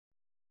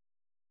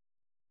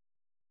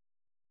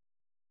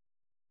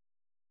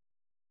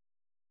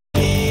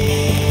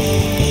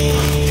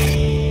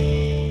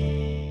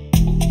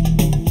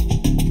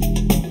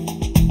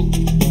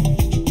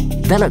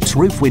VELUX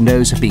roof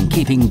windows have been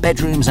keeping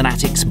bedrooms and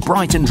attics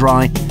bright and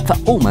dry for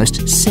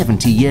almost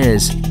 70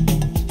 years.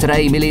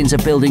 Today, millions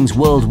of buildings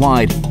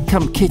worldwide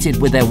come kitted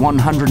with their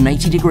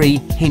 180-degree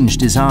hinge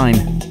design.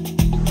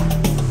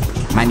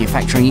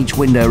 Manufacturing each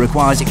window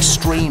requires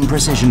extreme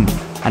precision,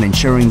 and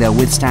ensuring they'll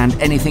withstand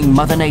anything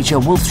Mother Nature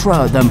will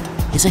throw at them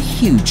is a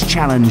huge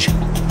challenge.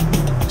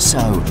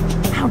 So,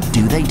 how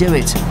do they do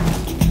it?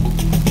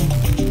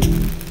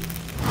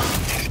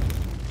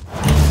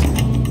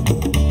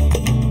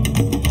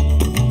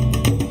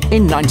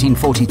 In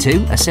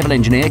 1942, a civil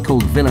engineer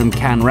called Willem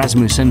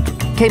Rasmussen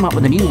came up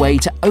with a new way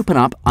to open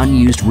up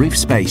unused roof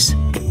space.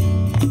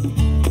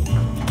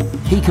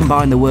 He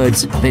combined the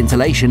words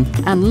ventilation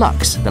and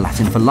lux, the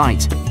Latin for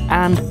light,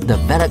 and the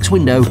VELUX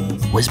window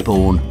was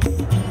born.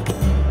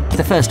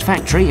 The first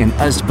factory in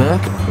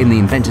Østbirk, in the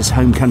inventor's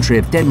home country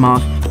of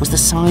Denmark, was the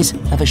size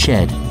of a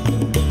shed.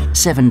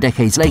 7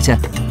 decades later,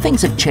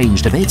 things have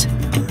changed a bit.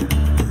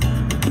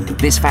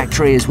 This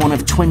factory is one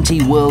of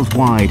 20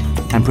 worldwide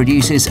and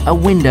produces a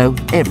window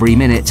every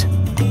minute.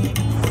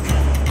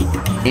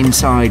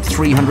 Inside,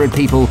 300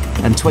 people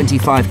and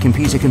 25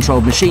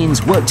 computer-controlled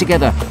machines work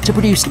together to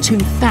produce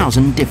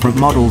 2,000 different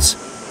models.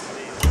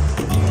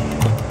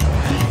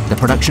 The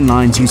production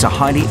lines use a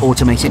highly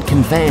automated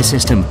conveyor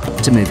system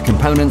to move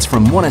components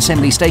from one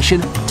assembly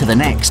station to the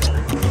next.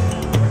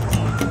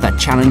 The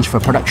challenge for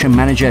production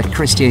manager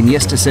Christian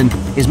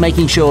Østbirk is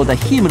making sure the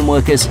human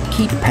workers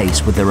keep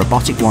pace with the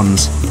robotic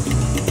ones.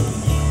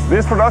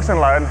 This production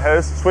line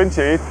has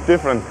 28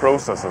 different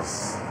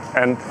processes,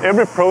 and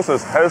every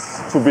process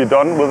has to be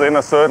done within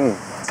a certain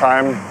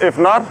time. If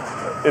not,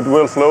 it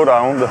will slow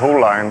down the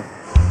whole line.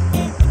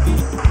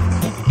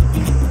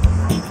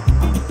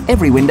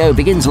 Every window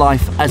begins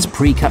life as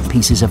pre-cut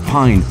pieces of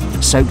pine,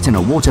 soaked in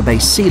a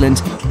water-based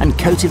sealant and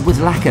coated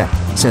with lacquer,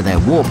 so they're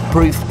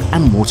warp-proof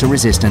and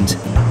water-resistant.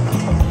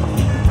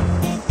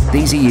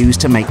 These are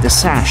used to make the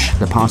sash,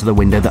 the part of the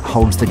window that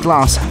holds the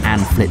glass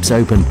and flips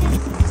open.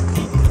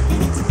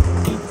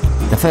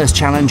 The first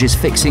challenge is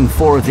fixing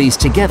 4 of these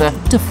together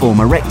to form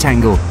a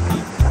rectangle.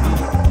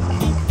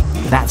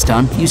 That's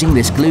done using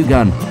this glue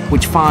gun,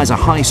 which fires a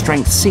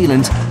high-strength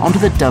sealant onto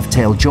the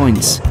dovetail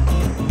joints.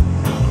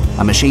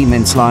 A machine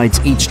then slides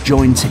each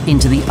joint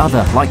into the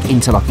other like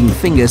interlocking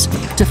fingers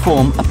to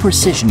form a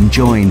precision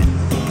join.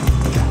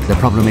 The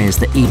problem is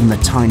that even the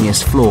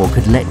tiniest flaw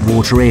could let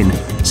water in,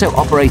 so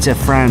operator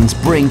Frans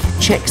Brink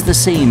checks the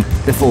seam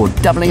before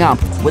doubling up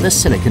with a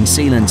silicon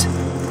sealant.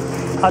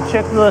 I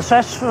checked the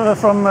sash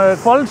from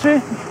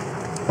quality,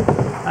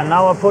 and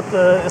now I put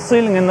the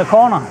sealing in the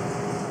corner.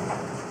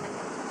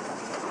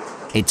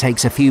 It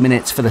takes a few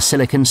minutes for the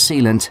silicon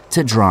sealant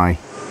to dry.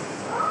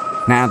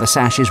 Now the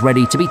sash is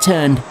ready to be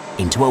turned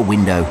into a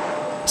window,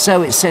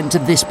 so it's sent to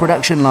this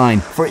production line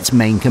for its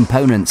main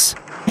components.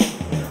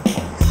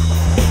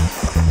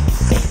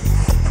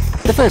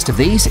 The first of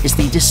these is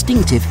the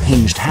distinctive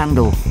hinged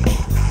handle.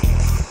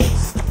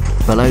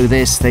 Below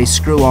this, they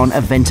screw on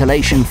a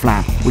ventilation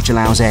flap, which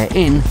allows air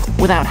in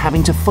without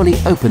having to fully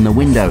open the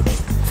window,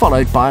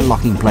 followed by a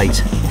locking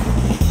plate.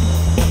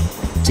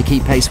 To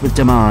keep pace with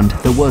demand,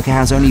 the worker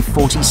has only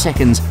 40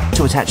 seconds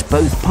to attach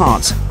both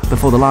parts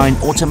before the line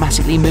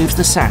automatically moves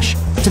the sash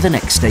to the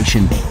next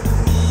station.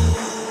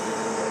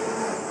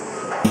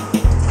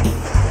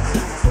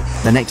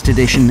 The next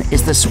addition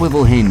is the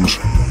Swivel Hinge.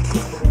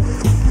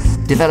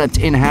 Developed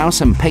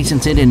in-house and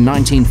patented in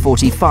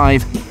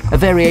 1945, a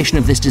variation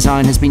of this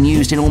design has been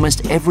used in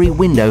almost every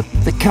window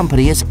the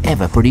company has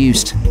ever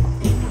produced.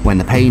 When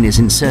the pane is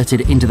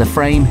inserted into the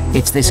frame,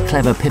 it's this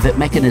clever pivot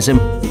mechanism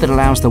that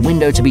allows the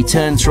window to be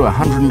turned through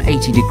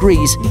 180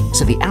 degrees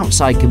so the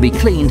outside can be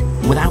cleaned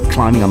without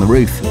climbing on the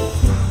roof.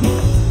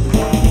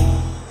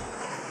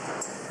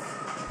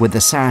 With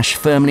the sash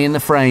firmly in the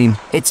frame,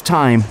 it's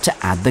time to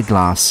add the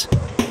glass.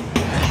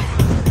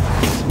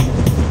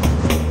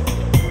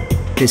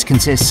 This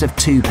consists of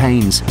 2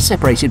 panes,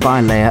 separated by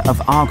a layer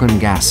of argon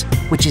gas,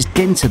 which is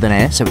denser than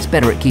air, so it's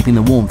better at keeping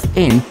the warmth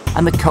in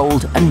and the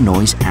cold and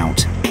noise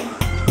out.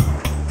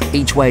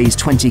 Each weighs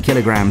 20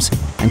 kilograms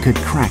and could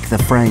crack the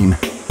frame.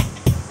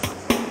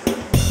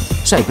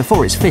 So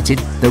before it's fitted,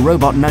 the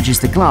robot nudges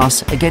the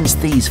glass against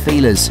these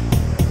feelers.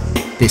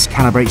 This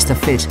calibrates the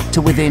fit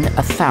to within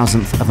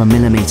 1/1000th of a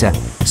millimetre,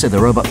 so the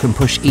robot can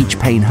push each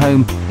pane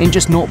home in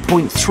just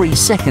 0.3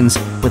 seconds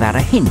without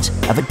a hint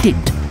of a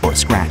dint or a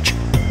scratch.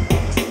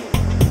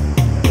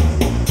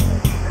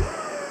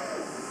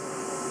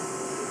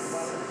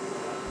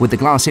 With the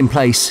glass in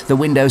place, the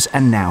windows are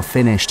now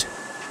finished.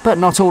 But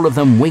not all of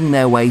them wing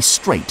their way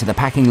straight to the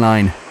packing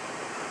line.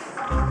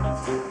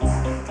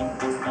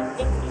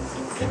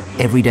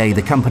 Every day,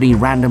 the company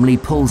randomly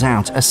pulls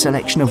out a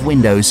selection of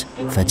windows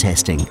for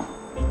testing.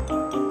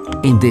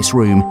 In this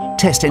room,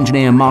 test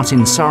engineer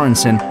Martin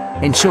Sorensen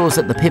ensures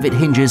that the pivot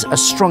hinges are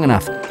strong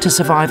enough to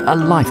survive a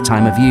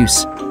lifetime of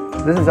use.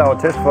 This is our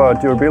test for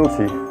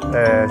durability.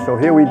 So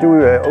here we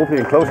do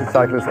opening and closing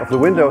cycles of the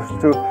windows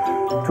to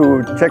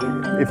check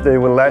if they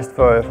will last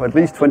for at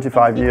least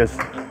 25 years.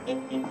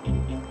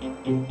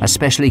 A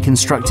specially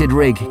constructed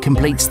rig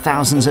completes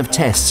thousands of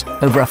tests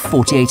over a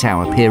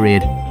 48-hour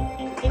period.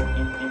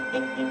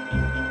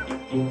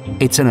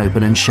 It's an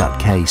open and shut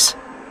case.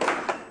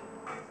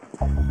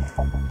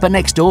 But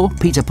next door,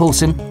 Peter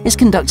Poulsen is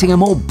conducting a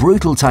more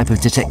brutal type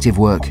of detective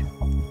work.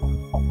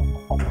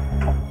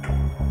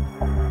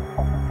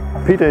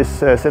 Peter is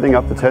setting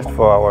up the test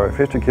for our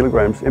 50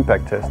 kilograms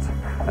impact test,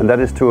 and that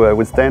is to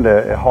withstand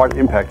a hard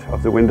impact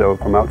of the window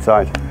from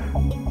outside.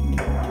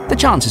 The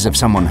chances of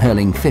someone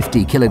hurling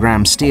 50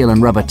 kilogram steel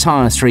and rubber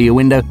tyres through your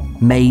window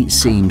may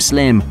seem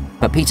slim,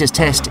 but Peter's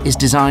test is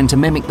designed to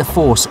mimic the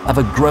force of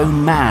a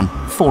grown man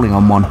falling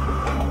on one.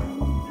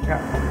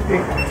 Yeah.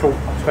 1, 2,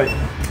 3.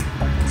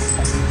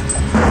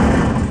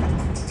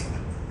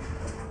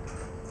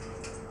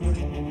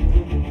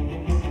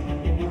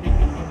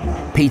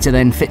 Peter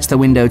then fits the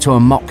window to a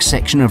mock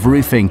section of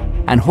roofing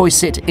and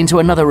hoists it into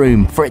another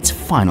room for its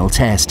final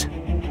test.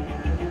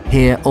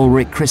 Here,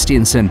 Ulrik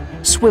Christiansen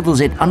swivels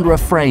it under a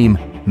frame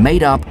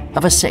made up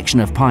of a section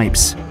of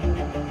pipes.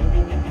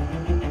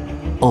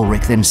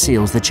 Ulrik then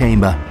seals the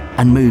chamber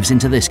and moves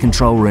into this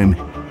control room.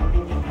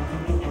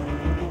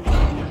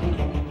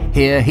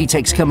 Here, he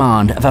takes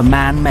command of a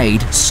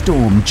man-made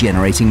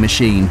storm-generating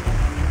machine.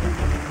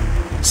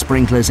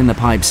 Sprinklers in the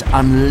pipes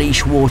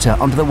unleash water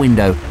onto the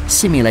window,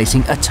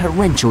 simulating a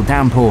torrential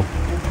downpour.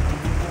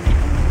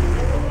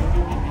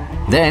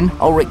 Then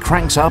Ulrik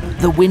cranks up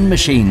the wind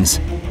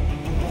machines.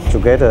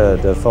 Together,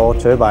 the 4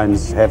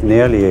 turbines have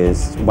nearly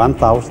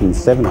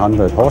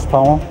 1,700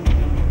 horsepower,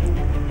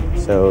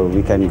 so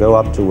we can go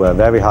up to a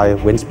very high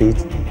wind speed.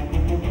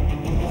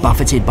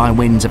 Buffeted by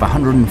winds of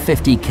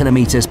 150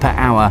 kilometers per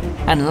hour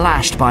and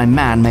lashed by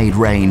man-made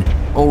rain,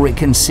 Ulrik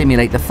can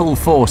simulate the full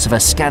force of a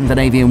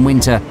Scandinavian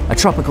winter, a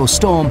tropical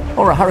storm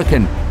or a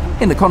hurricane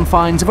in the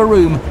confines of a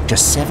room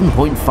just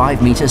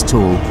 7.5 meters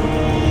tall.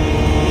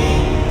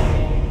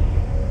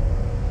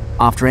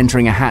 After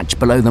entering a hatch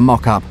below the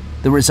mock-up,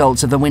 the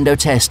results of the window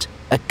test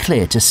are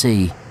clear to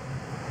see.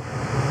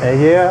 A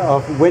year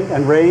of wind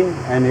and rain,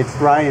 and it's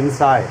dry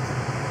inside.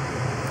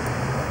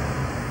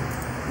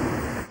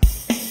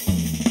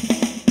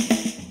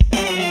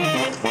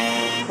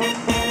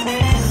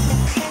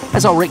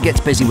 As Ulrik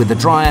gets busy with the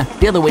dryer,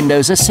 the other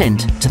windows are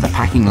sent to the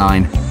packing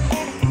line.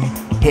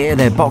 Here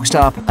they're boxed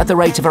up at the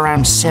rate of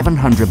around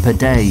 700 per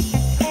day.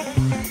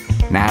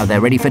 Now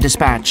they're ready for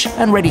dispatch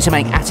and ready to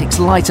make attics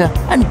lighter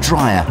and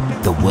drier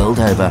the world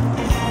over.